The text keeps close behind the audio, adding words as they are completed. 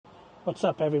What's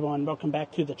up everyone, welcome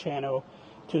back to the channel.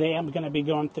 Today I'm going to be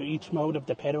going through each mode of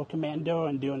the pedal commando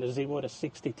and doing the 0 to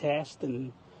 60 test,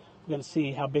 and we're going to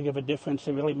see how big of a difference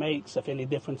it really makes, if any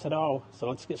difference at all. So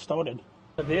let's get started.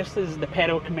 So this is the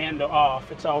pedal commando off,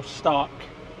 it's all stock.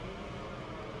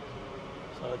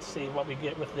 So let's see what we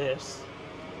get with this.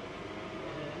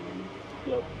 And,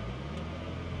 yep.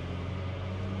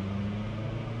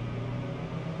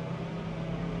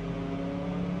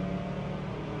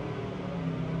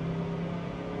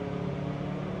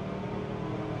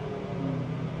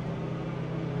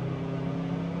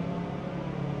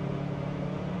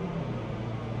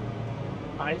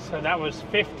 Alright, so that was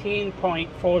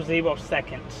 15.40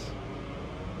 seconds.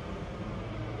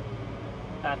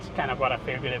 That's kind of what I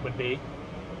figured it would be.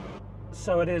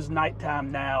 So it is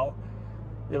nighttime now.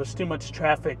 There was too much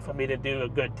traffic for me to do a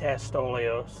good test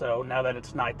earlier, so now that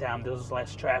it's nighttime there's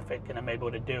less traffic and I'm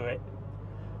able to do it.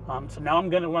 So now I'm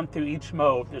going to run through each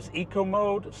mode. There's Eco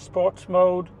mode, Sports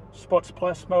mode, Sports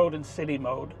Plus mode, and City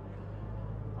mode.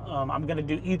 I'm going to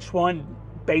do each one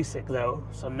basic though,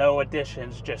 so no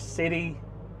additions, just City,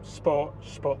 Sport,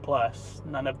 Sport Plus,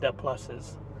 none of the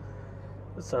pluses.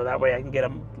 So that way I can get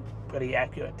a pretty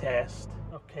accurate test.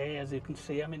 Okay, as you can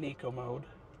see, I'm in Eco mode.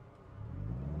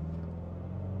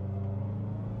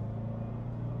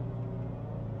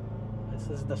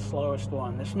 This is the slowest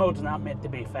one. This mode's not meant to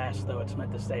be fast though, it's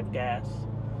meant to save gas.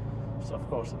 So of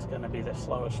course it's going to be the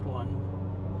slowest one.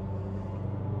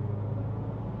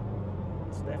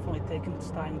 It's definitely taking its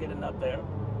time getting up there.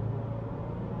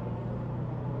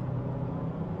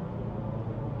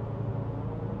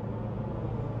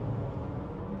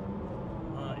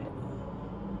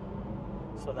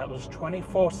 So that was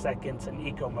 24 seconds in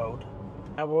Eco mode.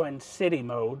 Now we're in City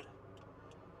mode.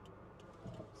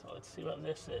 So let's see what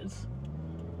this is.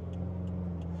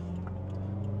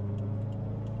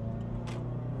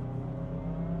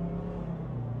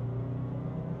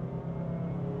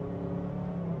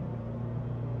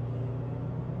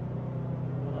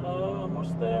 Oh,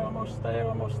 almost there, almost there,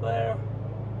 almost there.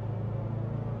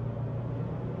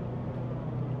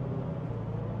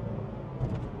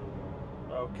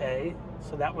 Okay,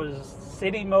 so that was,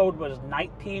 City mode was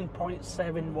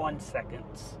 19.71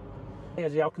 seconds.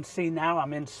 As y'all can see now,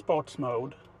 I'm in Sports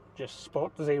mode, just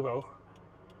Sport 0.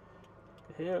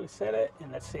 Here we set it,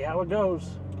 and let's see how it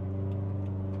goes.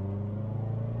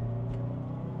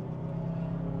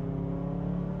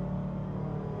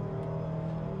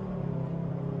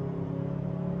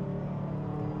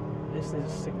 This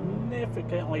is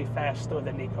significantly faster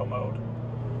than Eco mode.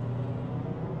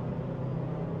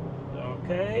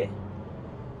 Okay,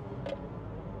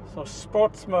 so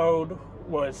Sports mode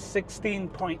was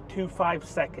 16.25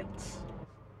 seconds.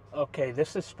 Okay,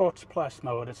 this is Sports Plus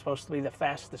mode. It's supposed to be the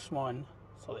fastest one.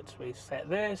 So let's reset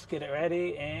this, get it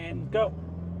ready, and go.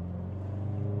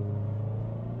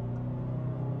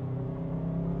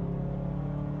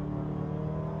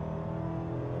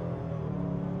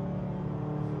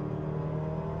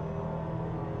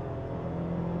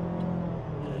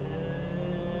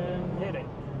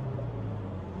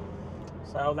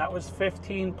 So that was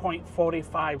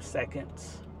 15.45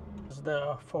 seconds. There's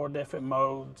the 4 different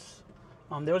modes.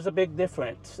 There was a big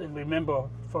difference, and remember,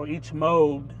 for each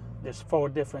mode, there's 4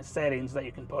 different settings that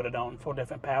you can put it on, 4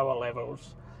 different power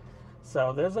levels.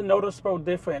 So there's a noticeable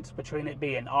difference between it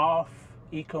being off,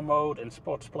 Eco mode, and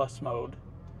Sports Plus mode.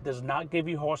 It does not give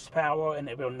you horsepower, and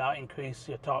it will not increase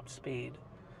your top speed.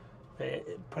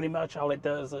 Pretty much all it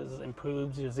does is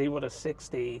improves your 0 to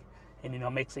 60,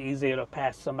 and makes it easier to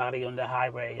pass somebody on the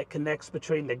highway. It connects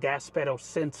between the gas pedal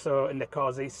sensor and the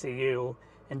car's ECU,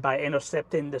 and by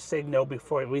intercepting the signal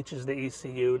before it reaches the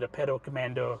ECU, the pedal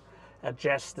commando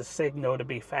adjusts the signal to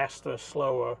be faster or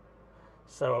slower.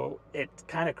 So it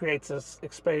kind of creates this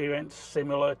experience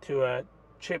similar to a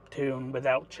chip tune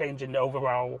without changing the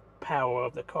overall power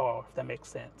of the car, if that makes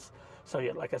sense. So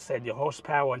like I said, your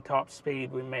horsepower and top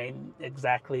speed remain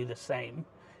exactly the same.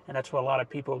 And that's where a lot of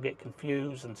people get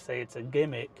confused and say it's a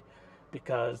gimmick,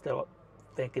 because they're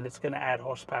thinking it's going to add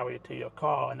horsepower to your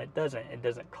car, and it doesn't. It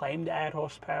doesn't claim to add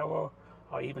horsepower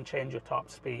or even change your top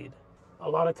speed. A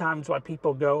lot of times why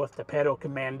people go with the pedal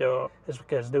commando is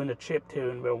because doing the chip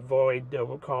tune will void the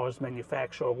car's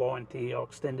manufacturer warranty or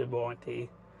extended warranty,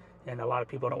 and a lot of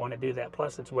people don't want to do that.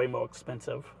 Plus it's way more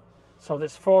expensive. So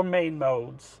there's 4 main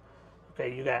modes.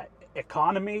 Okay, you got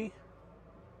Economy,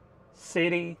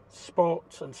 City,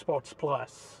 Sports, and Sports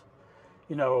Plus.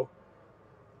 You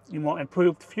want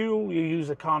improved fuel, you use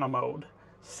Econo mode.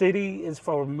 City is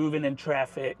for moving in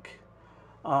traffic.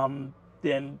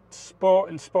 Then Sport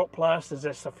and Sport Plus is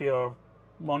just if you're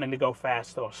wanting to go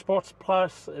faster. Sports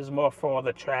Plus is more for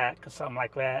the track or something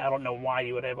like that. I don't know why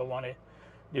you would ever want to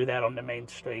do that on the main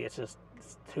street. It's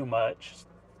too much.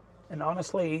 And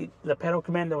honestly, the pedal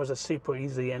commander was a super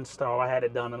easy install. I had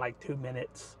it done in like 2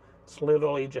 minutes. It's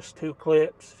literally just 2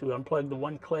 clips. You unplug the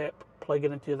one clip, plug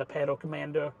it into the pedal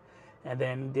commander, and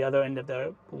then the other end of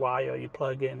the wire you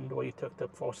plug in where you took the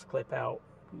force clip out.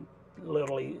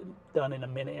 Literally done in a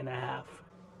minute and a half.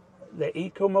 The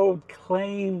eco mode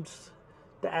claims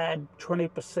to add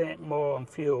 20% more on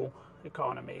fuel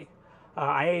economy.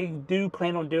 I do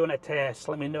plan on doing a test.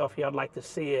 Let me know if y'all like to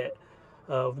see it,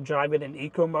 of driving in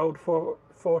eco mode for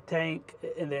 4 tank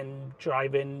and then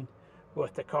driving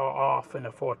with the car off in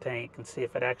a 4 tank and see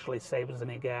if it actually saves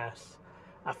any gas.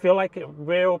 I feel like it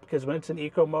will, because when it's in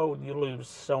eco mode, you lose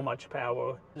so much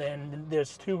power. Then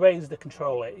there's 2 ways to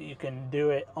control it. You can do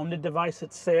it on the device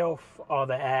itself or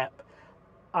the app.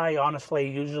 I honestly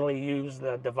usually use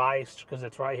the device because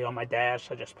it's right here on my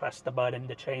dash. I just press the button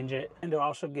to change it. And it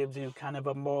also gives you kind of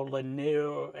a more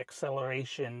linear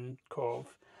acceleration curve.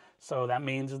 So that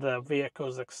means the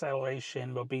vehicle's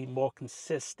acceleration will be more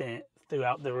consistent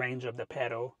throughout the range of the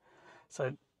pedal. So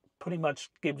it pretty much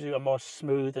gives you a more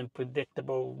smooth and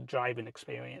predictable driving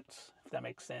experience, if that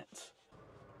makes sense.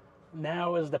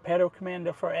 Now, is the pedal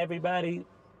commander for everybody?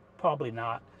 Probably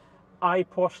not. I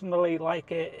personally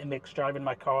like it. It makes driving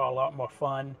my car a lot more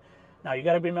fun. Now, you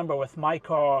got to remember, with my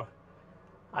car,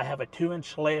 I have a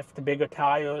 2-inch lift, bigger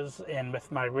tires, and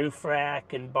with my roof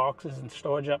rack and boxes and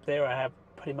storage up there, I have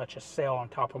pretty much a sail on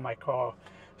top of my car.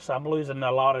 So I'm losing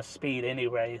a lot of speed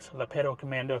anyway, so the pedal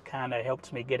commander kind of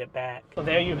helps me get it back. So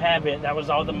there you have it. That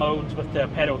was all the modes with the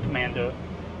pedal commander.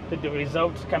 Did the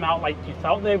results come out like you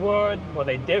thought they would? Were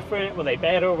they different? Were they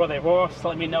better? Were they worse?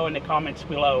 Let me know in the comments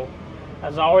below.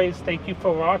 As always, thank you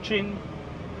for watching,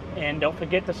 and don't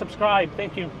forget to subscribe.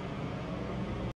 Thank you.